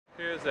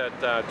It appears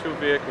that two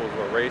vehicles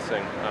were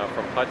racing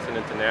from Hudson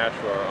into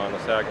Nashua on the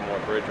Sagamore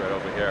Bridge right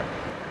over here.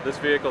 This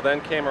vehicle then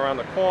came around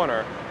the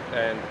corner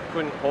and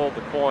couldn't hold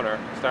the corner,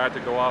 started to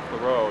go off the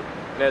road.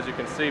 And as you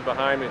can see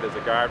behind me, there's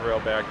a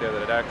guardrail back there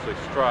that it actually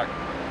struck,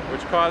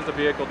 which caused the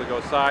vehicle to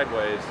go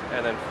sideways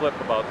and then flip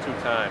about 2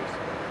 times.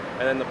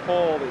 And then the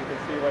pole that you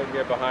can see right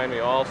here behind me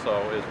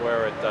also is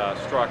where it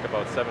struck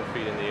about 7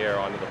 feet in the air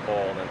onto the pole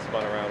and then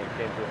spun around and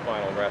came to a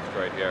final rest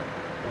right here.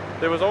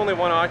 There was only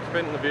one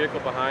occupant in the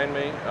vehicle behind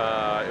me.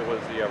 It was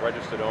the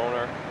registered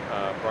owner,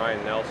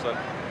 Brian Nelson.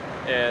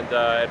 And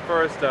at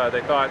first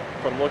they thought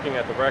from looking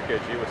at the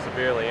wreckage he was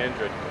severely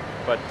injured.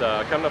 But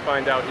come to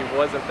find out he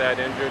wasn't that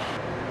injured,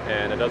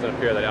 and it doesn't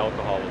appear that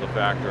alcohol was a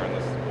factor in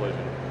this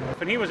collision.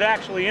 And he was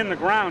actually in the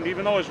ground,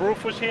 even though his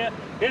roof was hit,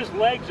 his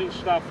legs and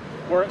stuff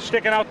were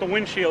sticking out the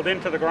windshield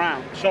into the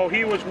ground. So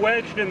he was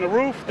wedged in the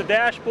roof, the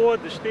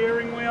dashboard, the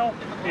steering wheel,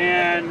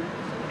 and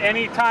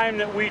any time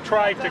that we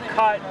tried to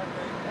cut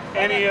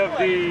any of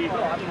the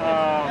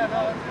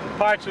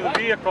parts of the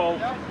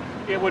vehicle,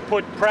 it would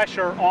put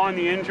pressure on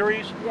the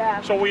injuries.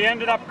 So we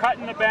ended up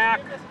cutting the back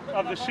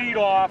of the seat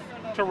off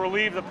to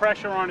relieve the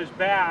pressure on his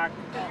back.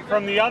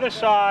 From the other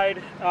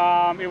side,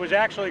 it was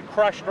actually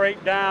crushed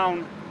right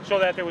down so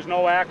that there was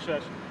no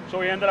access. So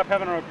we ended up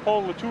having to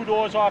pull the 2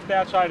 doors off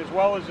that side as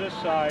well as this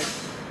side.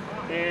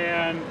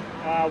 And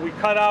we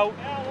cut out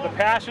the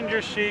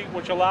passenger seat,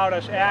 which allowed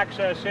us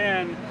access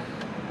in.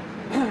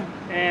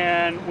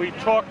 And we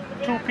took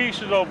 2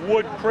 pieces of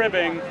wood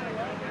cribbing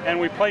and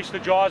we placed the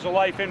jaws of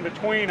life in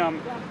between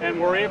them, and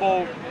were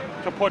able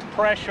to put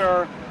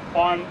pressure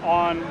on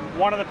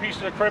one of the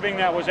pieces of cribbing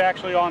that was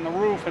actually on the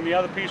roof and the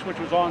other piece which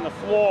was on the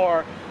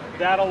floor.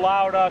 That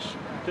allowed us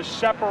to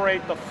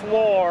separate the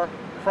floor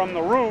from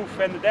the roof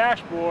and the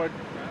dashboard,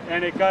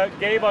 and it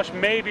gave us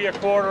maybe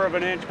 1/4 of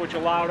an inch, which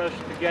allowed us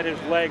to get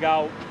his leg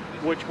out,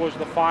 which was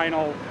the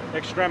final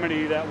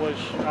extremity that was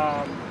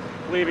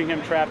leaving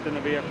him trapped in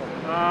the vehicle.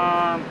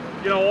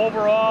 You know,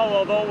 overall,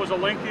 although it was a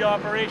lengthy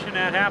operation,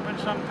 that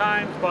happens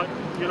sometimes, but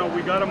you know,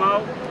 we got him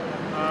out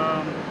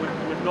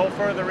with no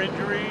further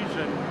injuries,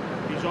 and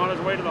he's on his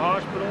way to the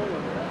hospital,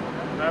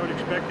 and I would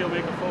expect he'll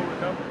make a full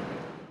recovery.